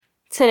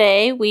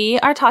Today, we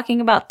are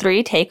talking about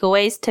 3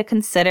 takeaways to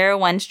consider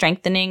when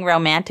strengthening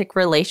romantic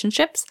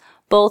relationships,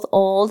 both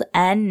old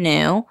and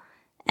new.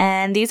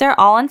 And these are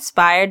all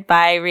inspired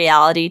by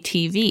reality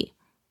TV.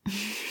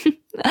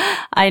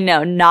 I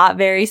know, not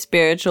very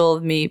spiritual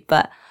of me,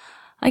 but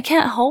I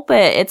can't help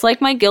it. It's like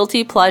my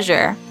guilty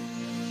pleasure.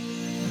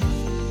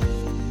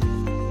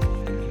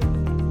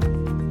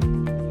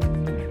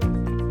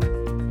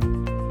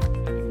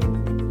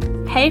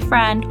 Hey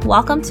friend,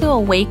 welcome to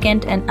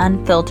Awakened and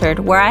Unfiltered,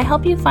 where I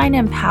help you find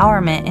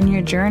empowerment in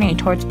your journey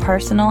towards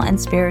personal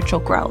and spiritual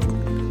growth.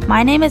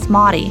 My name is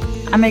Maudie.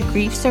 I'm a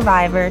grief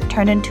survivor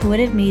turned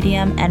intuitive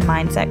medium and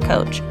mindset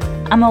coach.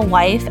 I'm a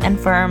wife and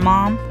fur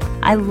mom.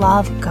 I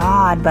love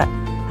God, but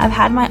I've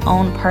had my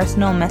own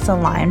personal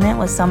misalignment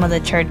with some of the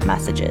church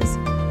messages.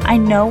 I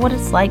know what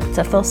it's like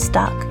to feel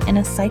stuck in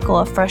a cycle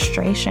of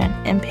frustration,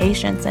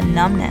 impatience, and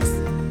numbness.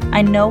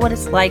 I know what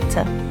it's like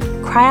to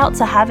cry out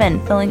to heaven,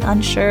 feeling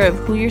unsure of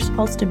who you're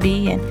supposed to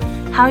be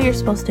and how you're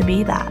supposed to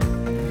be that.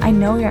 I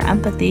know your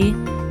empathy,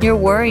 your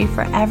worry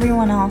for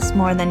everyone else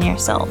more than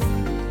yourself.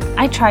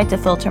 I tried to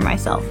filter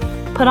myself,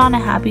 put on a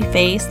happy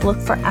face, look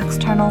for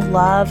external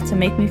love to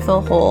make me feel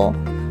whole,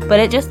 but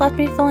it just left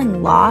me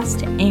feeling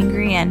lost,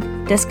 angry,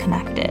 and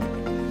disconnected.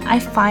 I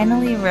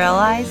finally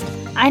realized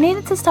I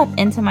needed to step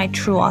into my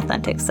true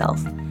authentic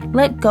self,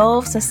 let go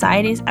of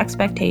society's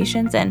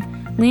expectations, and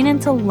lean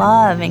into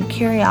love and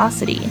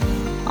curiosity.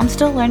 I'm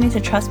still learning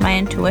to trust my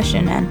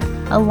intuition and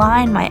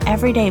align my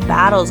everyday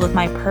battles with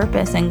my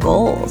purpose and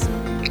goals.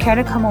 Care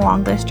to come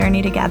along this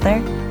journey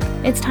together?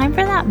 It's time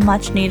for that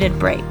much needed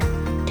break.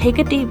 Take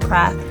a deep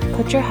breath,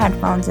 put your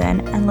headphones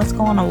in, and let's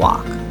go on a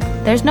walk.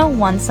 There's no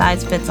one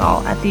size fits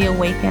all at the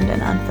Awakened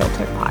and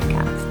Unfiltered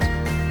podcast.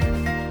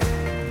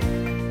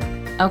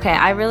 Okay,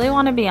 I really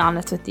want to be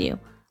honest with you.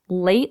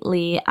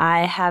 Lately,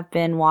 I have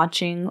been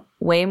watching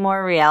way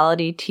more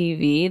reality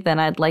TV than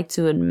I'd like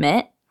to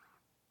admit.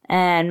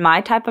 And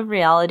my type of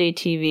reality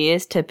TV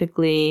is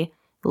typically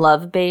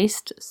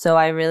love-based. So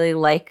I really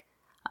like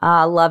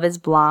Love is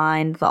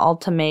Blind, The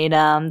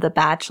Ultimatum, The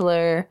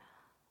Bachelor,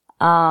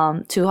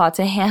 Too Hot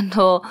to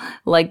Handle,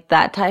 like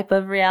that type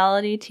of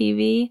reality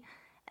TV.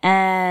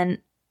 And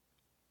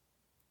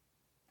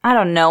I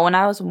don't know, when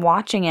I was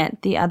watching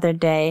it the other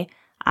day,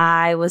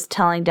 I was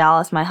telling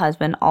Dallas, my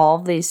husband, all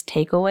of these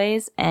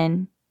takeaways,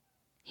 and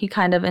he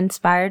kind of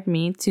inspired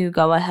me to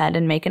go ahead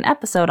and make an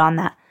episode on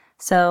that.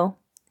 So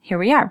here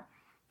we are.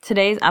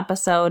 Today's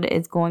episode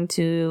is going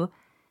to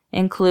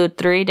include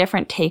 3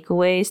 different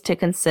takeaways to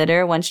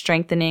consider when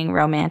strengthening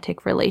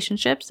romantic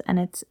relationships, and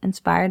it's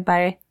inspired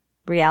by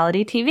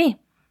reality TV.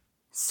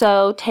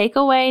 So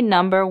takeaway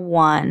number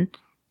 1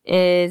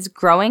 is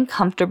growing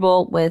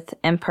comfortable with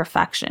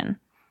imperfection.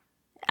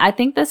 I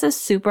think this is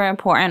super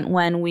important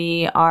when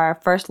we are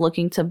first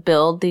looking to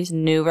build these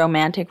new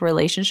romantic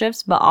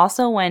relationships, but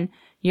also when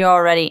you're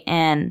already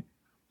in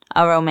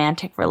a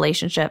romantic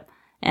relationship.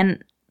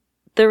 And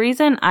the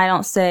reason I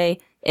don't say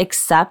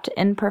accept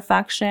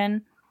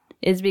imperfection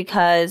is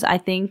because I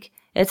think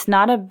it's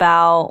not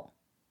about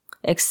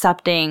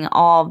accepting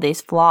all of these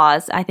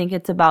flaws. I think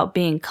it's about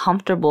being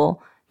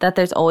comfortable that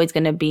there's always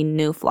going to be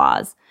new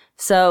flaws.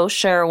 So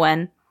sure,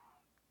 when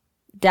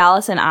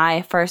Dallas and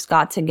I first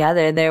got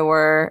together, there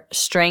were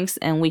strengths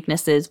and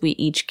weaknesses we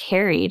each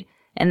carried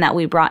and that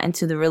we brought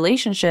into the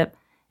relationship.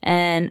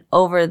 And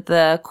over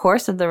the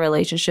course of the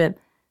relationship,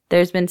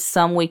 there's been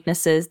some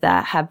weaknesses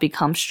that have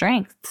become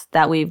strengths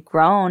that we've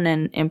grown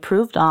and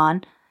improved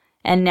on.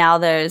 And now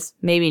there's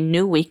maybe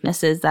new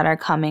weaknesses that are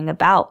coming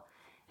about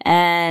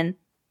and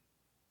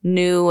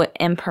new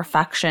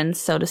imperfections,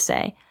 so to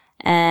say.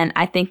 And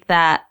I think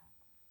that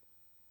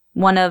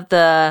one of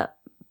the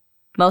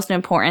most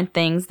important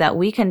things that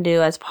we can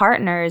do as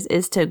partners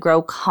is to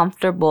grow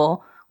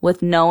comfortable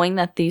with knowing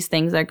that these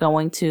things are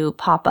going to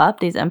pop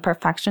up, these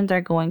imperfections are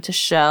going to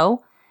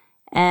show,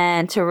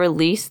 and to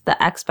release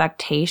the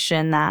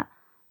expectation that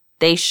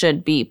they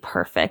should be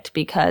perfect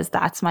because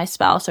that's my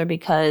spouse or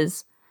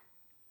because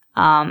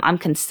I'm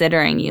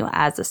considering you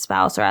as a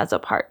spouse or as a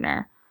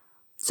partner.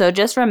 So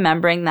just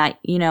remembering that,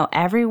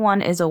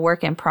 everyone is a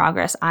work in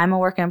progress. I'm a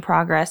work in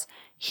progress.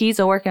 He's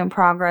a work in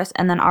progress.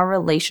 And then our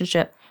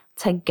relationship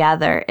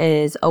together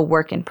is a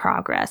work in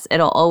progress.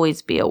 It'll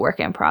always be a work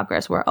in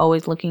progress. We're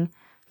always looking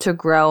to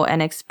grow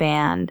and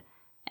expand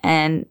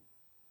and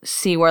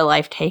see where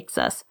life takes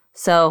us.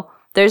 So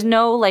there's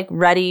no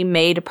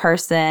ready-made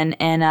person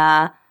in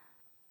a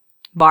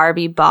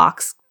Barbie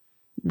box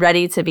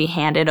ready to be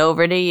handed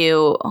over to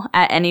you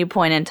at any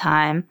point in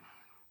time.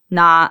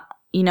 Not,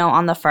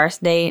 on the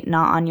first date,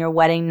 not on your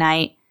wedding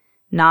night,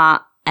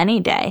 not any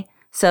day.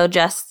 So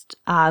just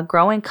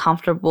growing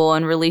comfortable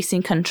and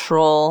releasing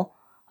control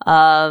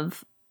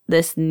of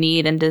this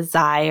need and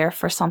desire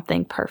for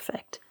something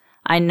perfect.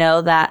 I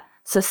know that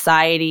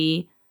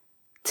society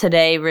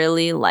today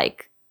really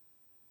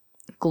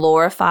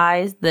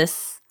glorifies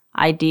this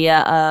idea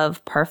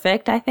of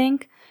perfect, I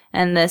think.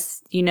 And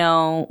this,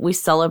 we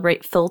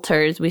celebrate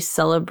filters, we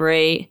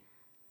celebrate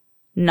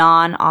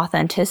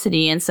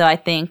non-authenticity. And so I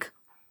think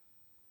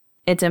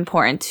it's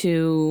important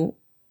to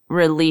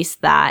release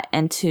that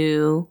and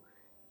to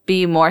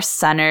be more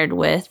centered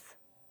with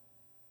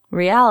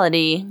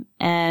reality.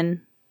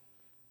 And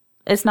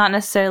it's not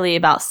necessarily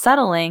about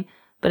settling,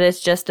 but it's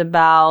just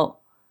about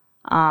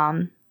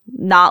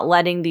not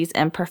letting these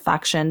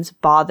imperfections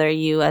bother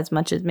you as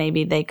much as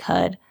maybe they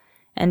could.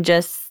 And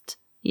just,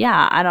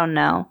 I don't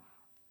know,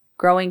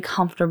 growing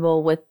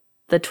comfortable with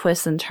the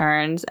twists and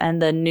turns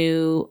and the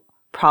new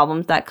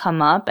problems that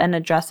come up and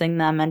addressing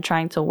them and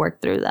trying to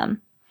work through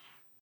them.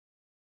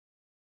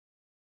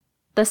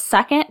 The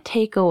second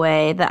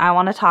takeaway that I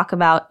want to talk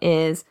about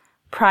is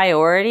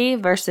priority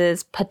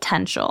versus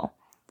potential.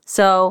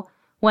 So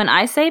when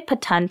I say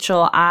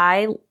potential,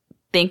 I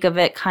think of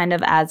it kind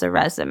of as a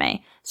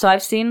resume. So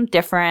I've seen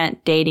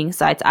different dating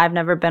sites. I've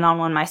never been on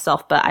one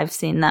myself, but I've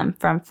seen them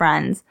from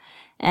friends.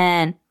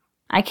 And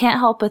I can't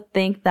help but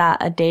think that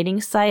a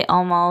dating site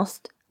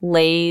almost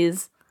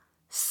lays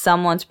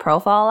someone's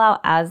profile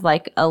out as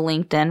like a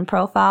LinkedIn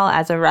profile,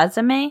 as a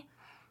resume,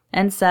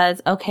 and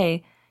says,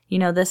 okay,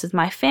 this is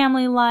my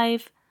family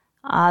life.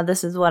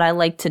 This is what I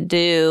like to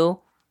do.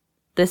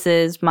 This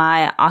is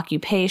my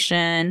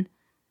occupation.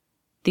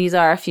 These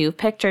are a few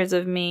pictures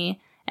of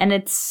me. And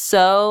it's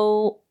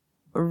so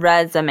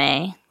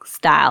resume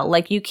style.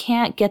 Like you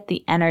can't get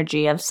the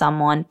energy of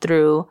someone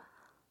through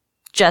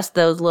just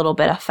those little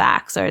bit of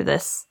facts or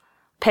this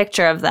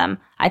picture of them.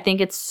 I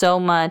think it's so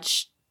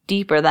much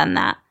deeper than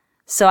that.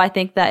 So I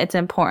think that it's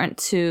important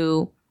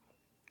to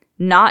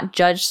not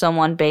judge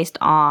someone based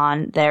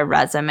on their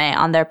resume,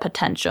 on their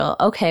potential.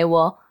 Okay,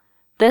 well,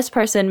 this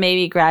person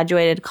maybe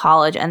graduated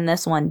college and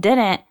this one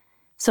didn't.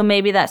 So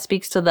maybe that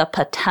speaks to the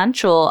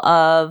potential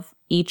of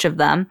each of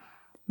them,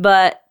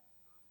 but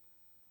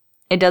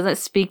it doesn't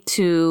speak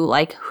to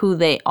like who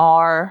they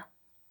are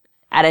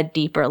at a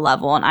deeper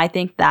level. And I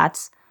think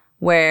that's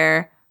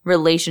where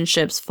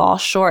relationships fall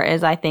short,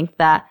 is I think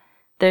that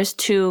there's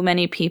too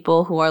many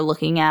people who are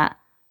looking at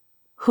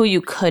who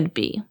you could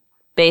be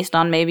based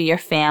on maybe your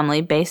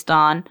family, based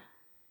on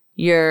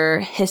your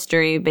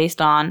history,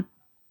 based on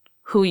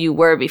who you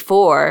were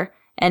before,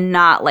 and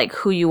not like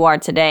who you are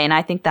today. And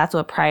I think that's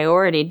what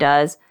priority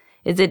does,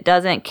 is it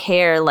doesn't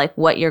care like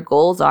what your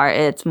goals are.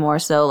 It's more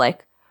so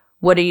like,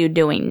 what are you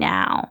doing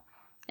now?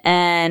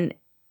 And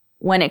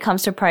when it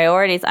comes to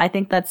priorities, I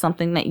think that's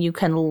something that you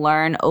can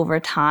learn over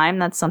time.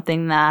 That's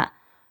something that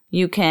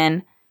you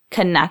can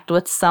connect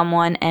with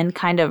someone and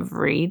kind of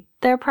read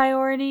their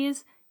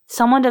priorities.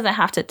 Someone doesn't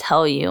have to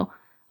tell you,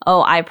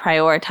 oh, I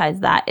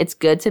prioritize that. It's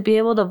good to be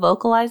able to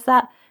vocalize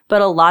that,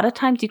 but a lot of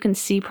times you can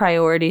see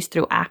priorities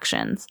through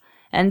actions.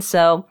 And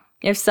so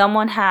if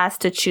someone has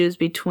to choose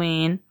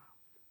between,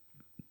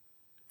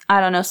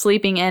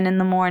 sleeping in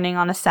the morning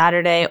on a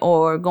Saturday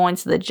or going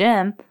to the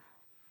gym,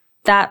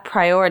 that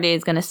priority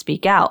is going to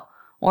speak out.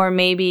 Or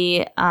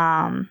maybe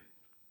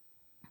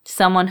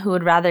someone who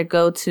would rather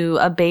go to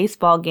a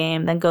baseball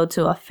game than go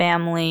to a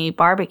family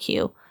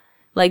barbecue,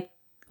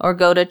 or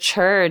go to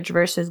church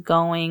versus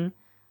going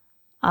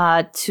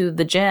to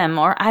the gym,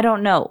 or I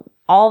don't know,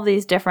 all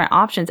these different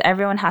options.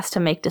 Everyone has to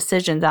make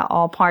decisions at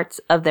all parts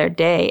of their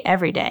day,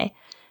 every day.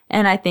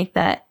 And I think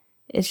that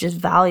it's just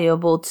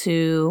valuable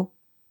to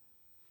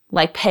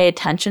pay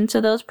attention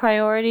to those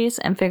priorities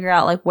and figure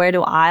out where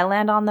do I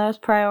land on those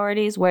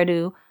priorities? Where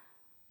does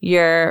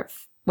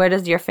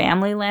your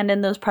family land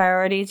in those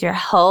priorities? Your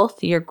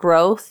health, your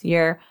growth,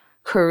 your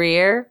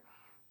career,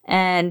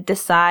 and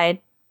decide,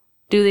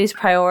 do these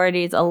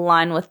priorities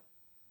align with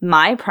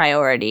my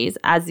priorities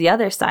as the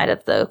other side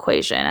of the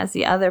equation, as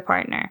the other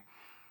partner?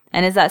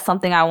 And is that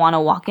something I want to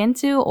walk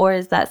into, or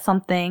is that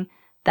something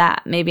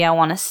that maybe I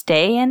want to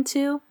stay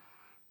into?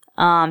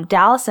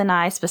 Dallas and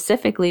I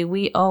specifically,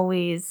 we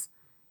always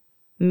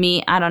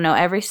meet,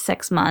 every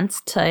 6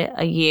 months to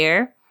a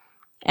year,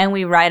 and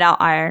we write out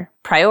our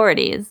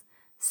priorities.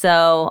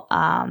 So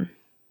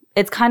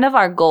it's kind of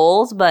our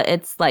goals, but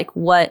it's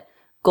what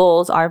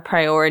goals are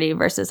priority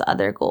versus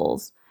other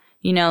goals.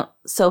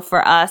 So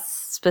for us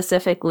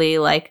specifically,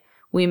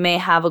 we may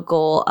have a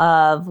goal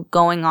of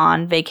going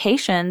on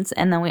vacations,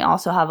 and then we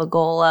also have a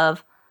goal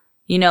of,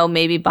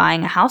 maybe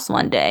buying a house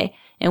one day.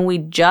 And we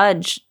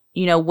judge,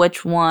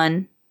 which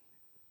one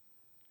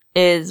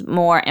is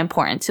more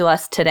important to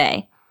us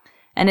today.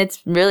 And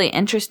it's really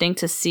interesting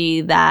to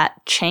see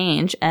that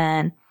change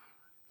and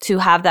to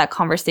have that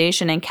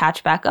conversation and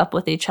catch back up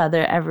with each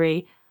other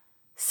every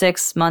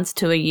 6 months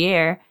to a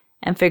year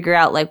and figure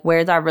out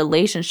where's our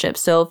relationship.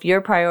 So if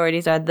your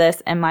priorities are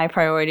this and my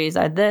priorities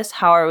are this,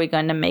 how are we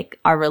going to make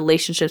our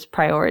relationships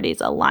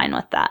priorities align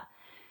with that?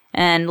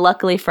 And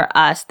luckily for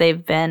us,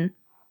 they've been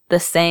the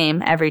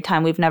same every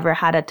time. We've never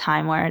had a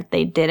time where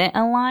they didn't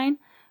align,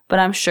 but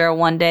I'm sure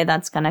one day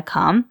that's going to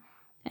come.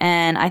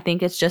 And I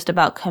think it's just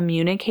about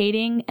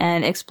communicating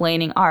and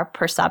explaining our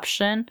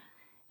perception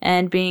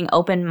and being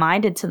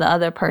open-minded to the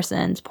other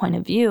person's point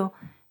of view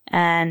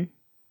and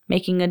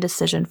making a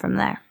decision from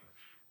there.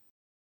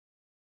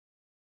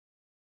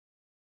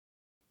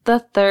 The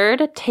third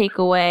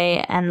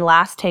takeaway and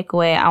last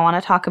takeaway I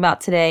want to talk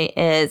about today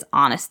is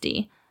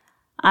honesty.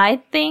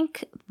 I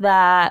think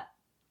that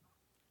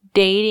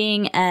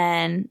dating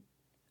and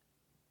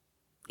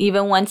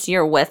even once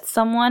you're with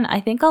someone, I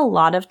think a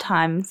lot of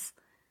times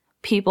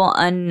people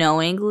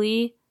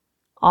unknowingly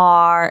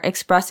are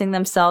expressing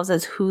themselves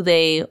as who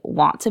they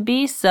want to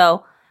be.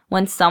 So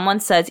when someone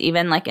says,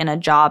 even like in a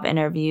job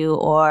interview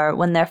or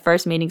when they're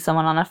first meeting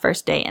someone on a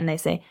first date and they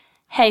say,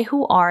 hey,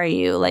 who are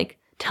you? Like,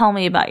 tell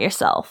me about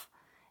yourself.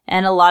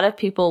 And a lot of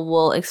people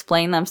will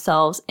explain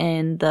themselves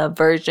in the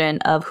version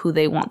of who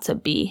they want to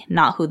be,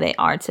 not who they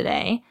are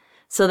today.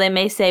 So they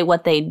may say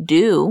what they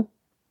do,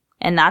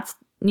 and that's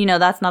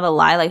not a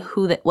lie, like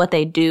what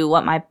they do,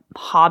 what my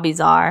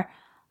hobbies are.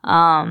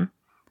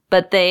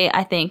 But they,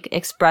 I think,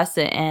 express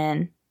it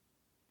in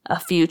a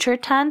future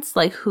tense,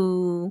 like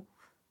who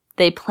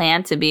they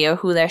plan to be or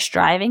who they're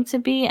striving to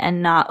be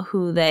and not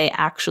who they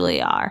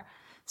actually are.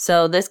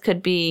 So this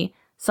could be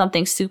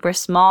something super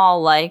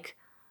small, like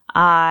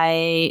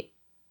I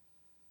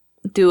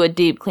do a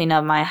deep clean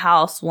of my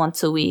house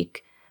once a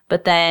week,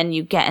 but then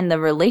you get in the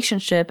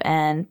relationship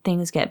and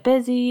things get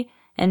busy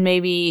and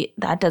maybe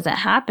that doesn't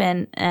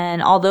happen.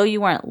 And although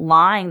you weren't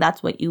lying,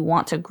 that's what you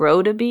want to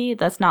grow to be.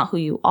 That's not who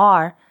you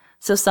are.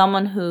 So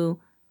someone who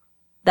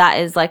that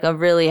is like a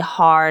really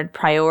hard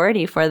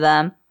priority for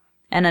them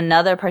and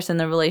another person in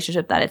the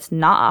relationship that it's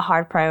not a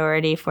hard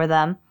priority for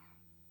them,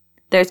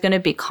 there's going to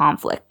be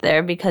conflict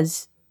there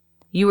because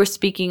you were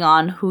speaking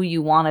on who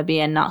you want to be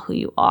and not who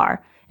you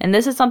are. And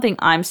this is something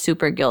I'm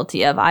super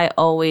guilty of. I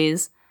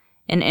always,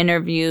 in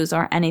interviews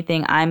or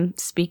anything, I'm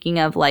speaking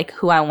of like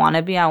who I want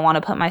to be. I want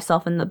to put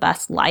myself in the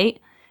best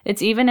light.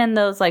 It's even in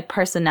those like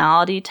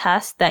personality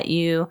tests that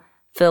you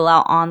fill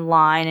out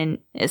online and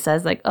it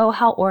says like, oh,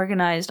 how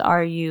organized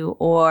are you?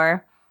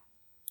 Or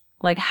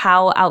like,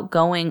 how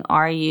outgoing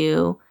are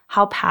you?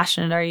 How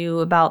passionate are you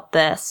about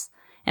this?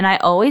 And I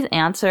always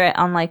answer it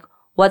on like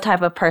what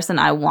type of person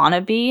I want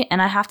to be.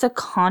 And I have to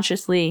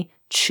consciously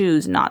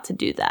choose not to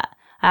do that.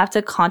 I have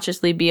to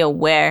consciously be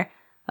aware,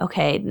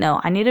 okay,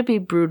 no, I need to be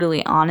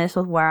brutally honest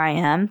with where I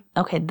am.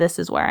 Okay, this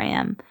is where I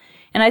am.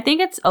 And I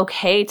think it's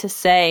okay to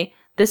say,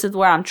 this is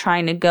where I'm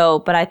trying to go.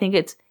 But I think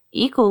it's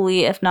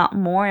equally, if not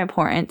more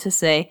important to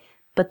say,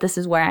 but this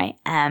is where I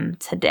am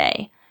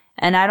today.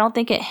 And I don't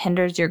think it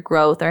hinders your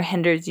growth or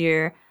hinders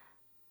your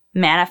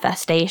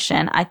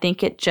manifestation. I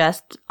think it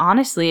just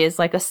honestly is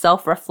like a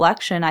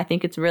self-reflection. I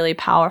think it's really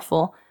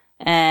powerful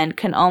and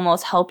can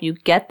almost help you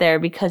get there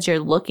because you're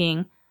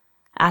looking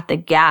at the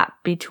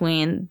gap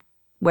between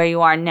where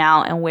you are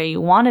now and where you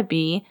want to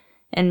be,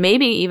 and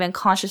maybe even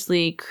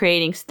consciously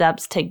creating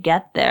steps to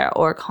get there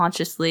or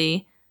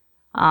consciously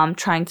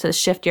trying to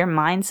shift your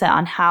mindset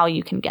on how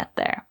you can get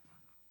there.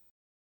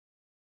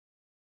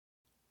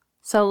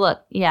 So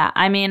look, yeah,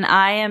 I mean,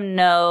 I am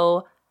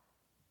no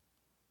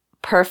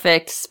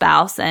perfect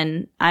spouse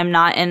and I'm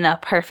not in a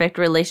perfect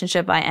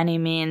relationship by any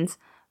means,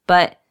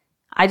 but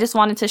I just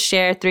wanted to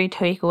share 3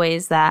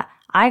 takeaways that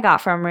I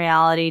got from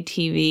reality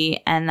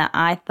TV and that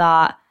I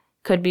thought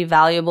could be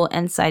valuable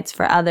insights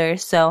for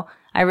others. So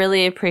I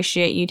really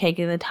appreciate you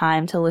taking the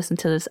time to listen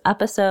to this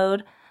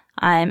episode.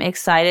 I'm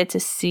excited to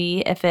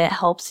see if it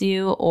helps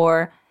you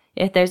or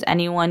if there's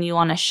anyone you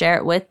want to share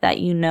it with that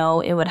you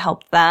know it would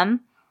help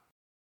them.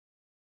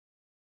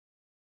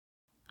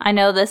 I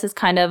know this is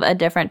kind of a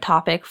different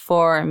topic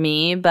for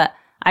me, but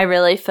I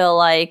really feel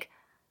like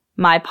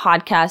my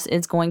podcast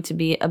is going to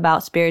be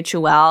about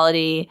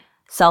spirituality,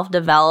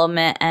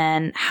 self-development,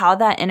 and how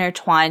that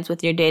intertwines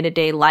with your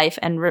day-to-day life.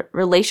 And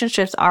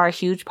relationships are a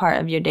huge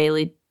part of your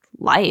daily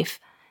life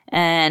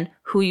and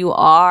who you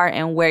are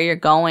and where you're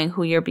going,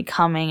 who you're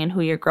becoming, and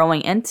who you're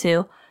growing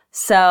into.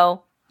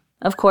 So,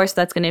 of course,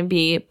 that's going to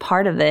be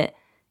part of it.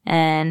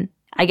 And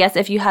I guess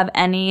if you have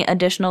any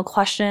additional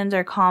questions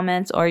or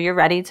comments or you're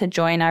ready to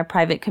join our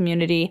private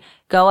community,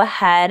 go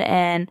ahead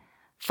and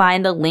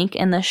find the link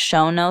in the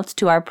show notes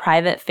to our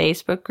private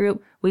Facebook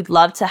group. We'd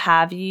love to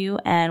have you,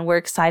 and we're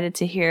excited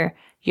to hear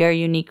your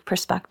unique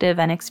perspective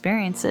and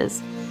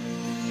experiences.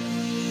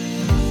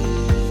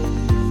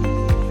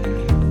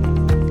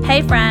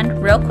 Hey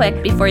friend, real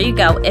quick before you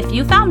go, if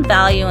you found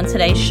value in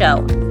today's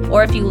show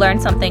or if you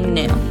learned something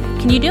new,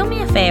 can you do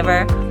me a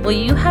favor? Will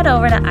you head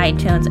over to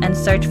iTunes and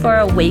search for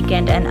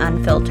Awakened and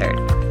Unfiltered?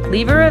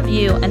 Leave a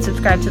review and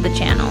subscribe to the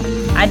channel.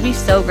 I'd be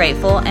so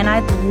grateful, and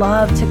I'd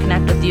love to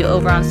connect with you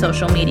over on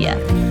social media.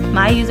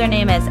 My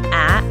username is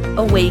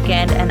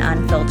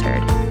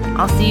 @AwakenedandUnfiltered.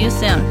 I'll see you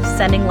soon.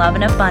 Sending love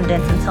and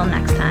abundance until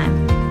next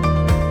time.